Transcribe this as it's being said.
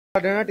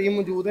ਸਾਡੇ ਨਾਲ ਟੀਮ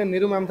ਮੌਜੂਦ ਹੈ।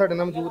 ਨੀਰੂ ਮੈਮ ਸਾਡੇ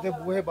ਨਾਲ ਮੌਜੂਦ ਹੈ।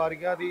 ਬੂਹੇ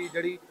ਬਾਰੀਆਂ ਦੀ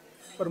ਜਿਹੜੀ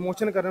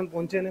ਪ੍ਰਮੋਸ਼ਨ ਕਰਨ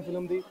ਪਹੁੰਚੇ ਨੇ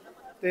ਫਿਲਮ ਦੀ,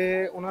 ਤੇ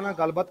ਉਹਨਾਂ ਨਾਲ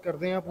ਗੱਲਬਾਤ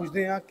ਕਰਦੇ ਹਾਂ,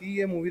 ਪੁੱਛਦੇ ਹਾਂ ਕੀ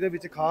ਇਹ ਮੂਵੀ ਦੇ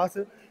ਵਿੱਚ ਖਾਸ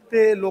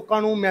ਤੇ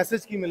ਲੋਕਾਂ ਨੂੰ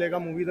ਮੈਸੇਜ ਕੀ ਮਿਲੇਗਾ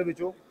ਮੂਵੀ ਦੇ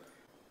ਵਿੱਚੋਂ।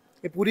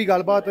 ਇਹ ਪੂਰੀ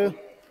ਗੱਲਬਾਤ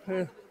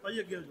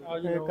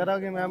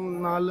ਕਰਾਂਗੇ ਮੈਮ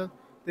ਨਾਲ।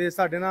 ਤੇ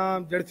ਸਾਡੇ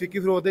ਨਾਲ ਜਿਹੜੇ ਫਿੱਕੀ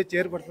ਫਰੋਜ਼ ਦੇ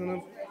ਚੇਅਰਪਰਸਨ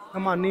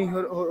ਹਮਾਨੀ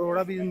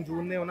ਅਰੋੜਾ ਵੀ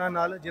ਮੌਜੂਦ ਨੇ, ਉਹਨਾਂ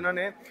ਨਾਲ ਜਿਨ੍ਹਾਂ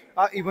ਨੇ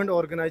ਆਹ ਇਵੈਂਟ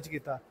ਆਰਗੇਨਾਈਜ਼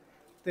ਕੀਤਾ,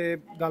 ਤੇ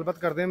ਗੱਲਬਾਤ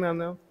ਕਰਦੇ ਹਾਂ ਮੈਮ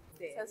ਨਾਲ।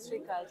 ਸਤਿ ਸ਼੍ਰੀ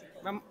ਅਕਾਲ ਜੀ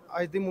ਮੈਮ,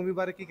 ਅੱਜ ਦੀ ਮੂਵੀ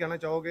ਬਾਰੇ ਕੀ ਕਹਿਣਾ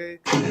ਚਾਹੋਗੇ?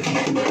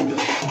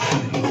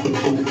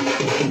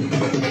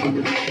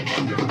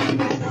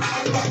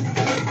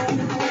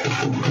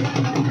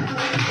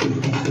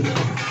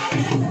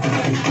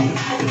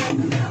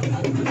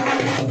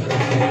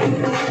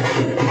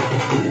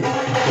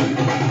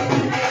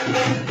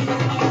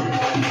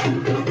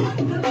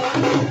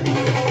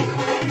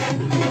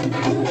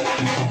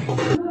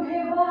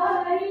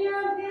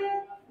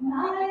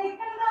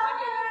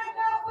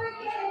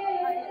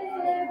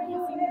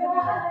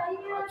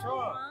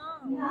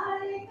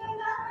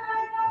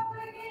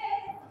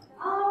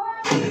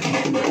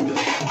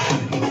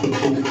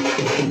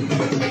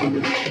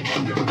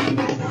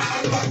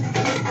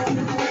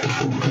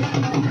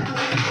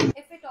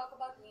 If we talk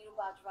about Neeru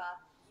Bajwa,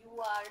 you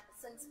are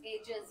since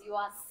ages, you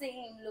are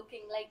same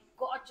looking, like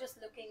gorgeous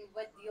looking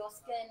with your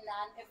skin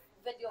and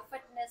with your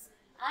fitness,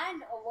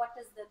 and what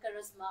is the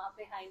charisma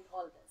behind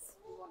all this?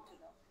 We want to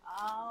know.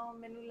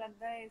 ਮੈਨੂੰ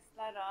ਲੱਗਦਾ ਹੈ ਇਸ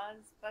ਦਾ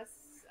ਰਾਜ਼ ਬਸ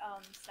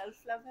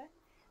self ਲਵ ਹੈ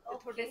ਤੇ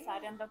ਤੁਹਾਡੇ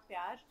ਸਾਰਿਆਂ ਦਾ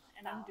ਪਿਆਰ,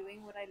 and I'm doing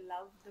what I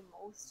love the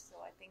most, so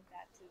I think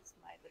that is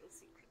my little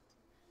secret.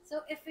 So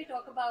if we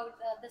talk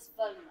about this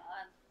film,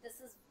 this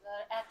is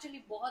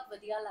actually बहुत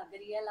ਵਧੀਆ ਲੱਗ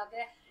ਰਹੀ ਹੈ। ਲੱਗ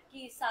ਰਿਹਾ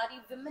ਕਿ ਸਾਰੀ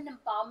women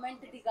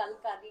empowerment ਦੀ ਗੱਲ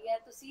ਕਰ ਰਹੀ ਹੈ।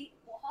 ਤੁਸੀਂ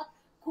ਬਹੁਤ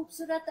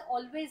ਖੂਬਸੂਰਤ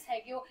always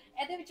ਹੈਗੇ ਹੋ।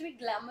 ਇਹਦੇ ਵਿੱਚ ਵੀ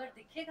ਗਲੈਮਰ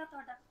ਦਿਖੇਗਾ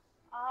ਤੁਹਾਡਾ?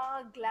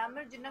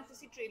 ਗਲੈਮਰ ਜਿੰਨਾ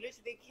ਤੁਸੀਂ ਟ੍ਰੇਲਰ 'ਚ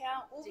ਦੇਖਿਆ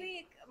ਉਹ ਵੀ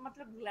ਇੱਕ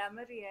ਮਤਲਬ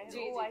ਗਲੈਮਰ ਹੀ ਹੈ।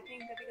 ਉਹ ਆਈ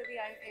ਥਿੰਕ ਕਦੀ ਕਦੀ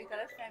ਇਹ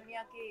ਗਲਤ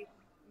ਫਹਿਮੀਆਂ ਕਿ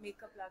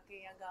ਮੇਕਅਪ ਲਾ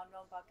ਕੇ ਜਾਂ ਗਾਊਨ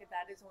ਵਾਊਨ ਪਾ ਕੇ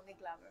that is only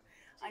glamour.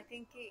 I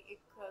think ਕਿ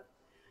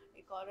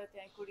ਇੱਕ ਔਰਤ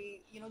ਜਾਂ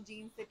ਕੁੜੀ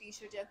ਜੀਨਸ ਤੇ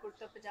ਟੀ-ਸ਼ਰਟ ਜਾਂ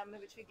ਕੁੜਤਾ ਪਜਾਮੇ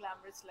ਵਿੱਚ ਵੀ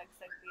ਗਲੈਮਰਸ ਲੱਗ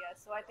ਸਕਦੀ ਹੈ।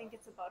 ਸੋ I think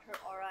it's about Har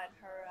ਔਰਾ and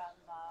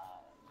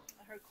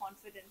Har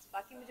confidence.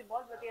 ਬਾਕੀ ਮੈਨੂੰ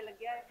ਬਹੁਤ ਵਧੀਆ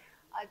ਲੱਗਿਆ ਹੈ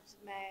ਅੱਜ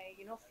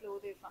ਮੈਂ ਫਲੋ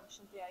ਦੇ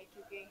ਫੰਕਸ਼ਨ 'ਤੇ ਆਈ,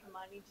 ਕਿਉਂਕਿ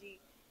ਹਿਮਾਨੀ ਜੀ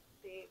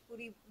ਤੇ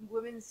ਪੂਰੀ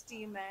ਵੂਮਨਸ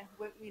ਟੀਮ ਹੈ,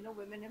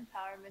 women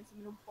empowerment,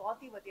 ਮੈਨੂੰ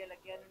ਬਹੁਤ ਹੀ ਵਧੀਆ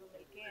ਲੱਗਿਆ ਇਹਨਾਂ ਨੂੰ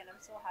ਮਿਲ ਕੇ, and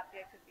I'm so happy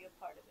I could be a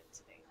part of it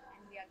today.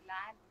 And we are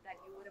glad that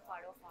you were a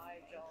part of our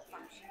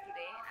function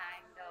today.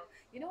 And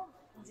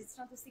जिस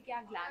तरह तुसी क्या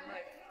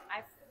glamour,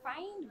 I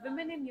find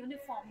women in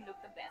uniform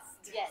look the best.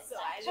 Yes. So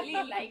I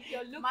really like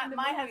your look in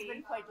the My movie.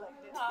 husband quite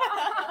liked it.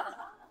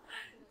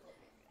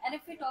 And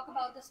if we talk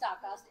about the star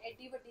cast,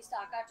 Eddie Vatti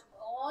star cast,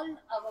 all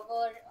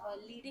our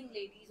leading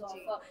ladies of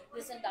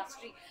this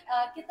industry,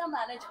 कितना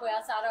manage होया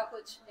सारा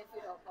कुछ? If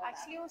we talk about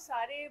Actually वो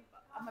सारे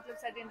मतलब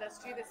साडी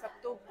industry ਦੇ ਸਭ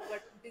ਤੋਂ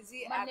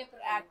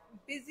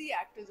ਬਿਜ਼ੀ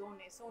ਐਕਟਰਸ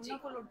ਹੋਣੇ, ਸੋ ਉਹਨਾਂ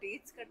ਕੋਲੋਂ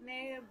ਡੇਟਸ ਕੱਢਨੇ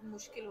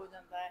ਮੁਸ਼ਕਿਲ ਹੋ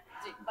ਜਾਂਦਾ ਹੈ।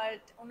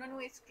 ਬਟ ਉਹਨਾਂ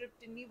ਨੂੰ ਇਹ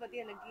ਸਕ੍ਰਿਪਟ ਇੰਨੀ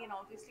ਵਧੀਆ ਲੱਗੀ, ਐਂਡ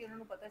ਆਬਵੀਅਸਲੀ ਉਹਨਾਂ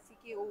ਨੂੰ ਪਤਾ ਸੀ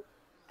ਕਿ ਉਹ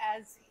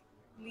ਐਜ਼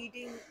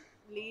ਲੀਡਿੰਗ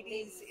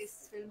ਲੇਡੀਜ਼ ਇਸ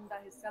ਫਿਲਮ ਦਾ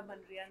ਹਿੱਸਾ ਬਣ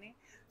ਰਹੀਆਂ ਨੇ,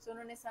 ਸੋ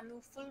ਉਹਨਾਂ ਨੇ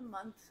ਸਾਨੂੰ ਫੁੱਲ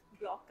ਮੰਥ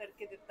ਬਲੌਕ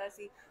ਕਰਕੇ ਦਿੱਤਾ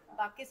ਸੀ।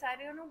 ਬਾਕੀ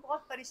ਸਾਰਿਆਂ ਨੂੰ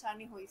ਬਹੁਤ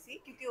ਪਰੇਸ਼ਾਨੀ ਹੋਈ ਸੀ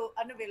ਕਿਉਂਕਿ ਉਹ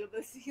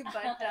ਅਨਅਵੇਲੇਬਲ ਸੀ,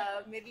 ਬਟ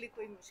ਮੇਰੇ ਲਈ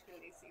ਕੋਈ ਮੁਸ਼ਕਿਲ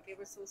ਨਹੀਂ ਸੀ। ਦੇ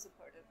ਵਰ ਸੋ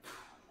supportive.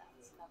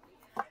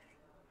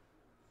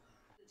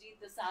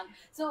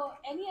 So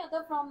any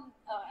other from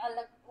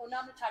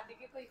ਉਹਨਾਂ ਨੂੰ ਛੱਡ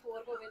ਕੇ ਕੋਈ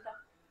ਹੋਰ ਹੋਵੇ ਤਾਂ?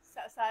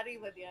 ਸਾਰੇ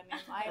ਵਧੀਆ ਨੇ।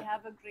 ਆਈ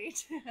ਹੈਵ ਅ ਗ੍ਰੇਟ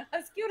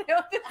ਹੱਸ ਕਿਉਂ ਰਹੇ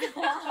ਹੋ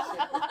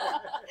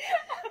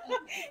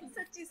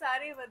ਸੱਚੀ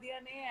ਸਾਰੇ ਵਧੀਆ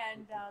ਨੇ,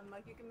 ਐਂਡ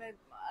ਕਿਉਂਕਿ ਮੈਂ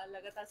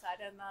ਲਗਾਤਾਰ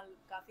ਸਾਰਿਆਂ ਨਾਲ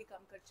ਕਾਫੀ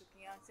ਕੰਮ ਕਰ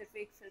ਚੁੱਕੀ ਹਾਂ, ਸਿਰਫ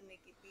ਇੱਕ ਫਿਲਮ ਨਹੀਂ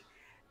ਕੀਤੀ,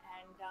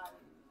 and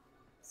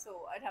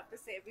so eyed have to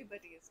say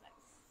everybody is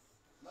nice.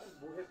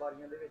 ਬੂਹੇ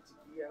ਬਾਰੀਆਂ ਦੇ ਵਿੱਚ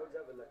ਕੀ ਇਹੋ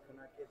ਜਿਹਾ ਵਿਲੱਖਣ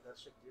ਆ ਕਿ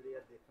ਦਰਸ਼ਕ ਜਿਹੜੇ ਆ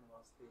ਦੇਖਣ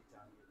ਵਾਸਤੇ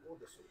ਜਾਣਗੇ, ਉਹ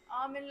ਦੱਸੋ।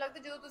 ਮੈਨੂੰ ਲੱਗਦਾ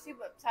ਜਦੋਂ ਤੁਸੀਂ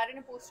ਸਾਰਿਆਂ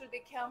ਨੇ ਪੋਸਟਰ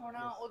ਦੇਖਿਆ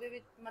ਹੋਣਾ, ਉਹਦੇ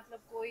ਵਿੱਚ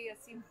ਮਤਲਬ ਕੋਈ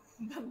ਅਸੀਂ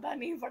ਬੰਦਾ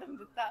ਨਹੀਂ ਵੜਨ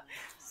ਦਿੱਤਾ,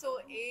 ਸੋ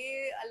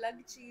ਇਹ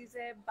ਅਲੱਗ ਚੀਜ਼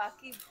ਹੈ।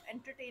 ਬਾਕੀ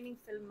ਐਂਟਰਟੇਨਿੰਗ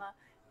ਫਿਲਮ ਆ,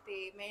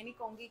 ਤੇ ਮੈਂ ਨਹੀਂ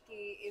ਕਹੂੰਗੀ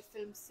ਕਿ ਇਹ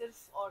ਫਿਲਮ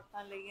ਸਿਰਫ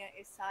ਔਰਤਾਂ ਲਈ ਹੈ,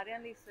 ਇਹ ਸਾਰਿਆਂ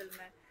ਲਈ ਫਿਲਮ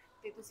ਹੈ।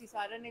 ਤੇ ਤੁਸੀਂ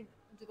ਸਾਰਿਆਂ ਨੇ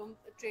ਜਦੋਂ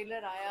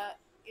ਟ੍ਰੇਲਰ ਆਇਆ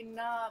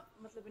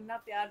ਇੰਨਾ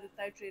ਪਿਆਰ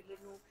ਦਿੱਤਾ ਹੈ ਟ੍ਰੇਲਰ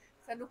ਨੂੰ,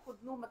 ਸਾਨੂੰ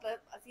ਖੁਦ ਨੂੰ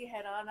ਮਤਲਬ ਅਸੀਂ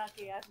ਹੈਰਾਨ ਆ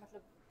ਕਿ ਯਾਰ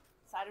ਮਤਲਬ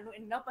ਸਾਰਿਆਂ ਨੂੰ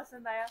ਇੰਨਾ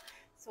ਪਸੰਦ ਆਇਆ।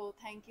 ਸੋ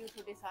ਥੈਂਕ ਯੂ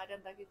ਤੁਹਾਡੇ ਸਾਰਿਆਂ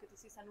ਦਾ, ਕਿਉਂਕਿ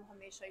ਤੁਸੀਂ ਸਾਨੂੰ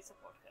ਹਮੇਸ਼ਾ ਹੀ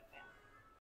ਸਪੋਰਟ ਕਰਦੇ ਆ।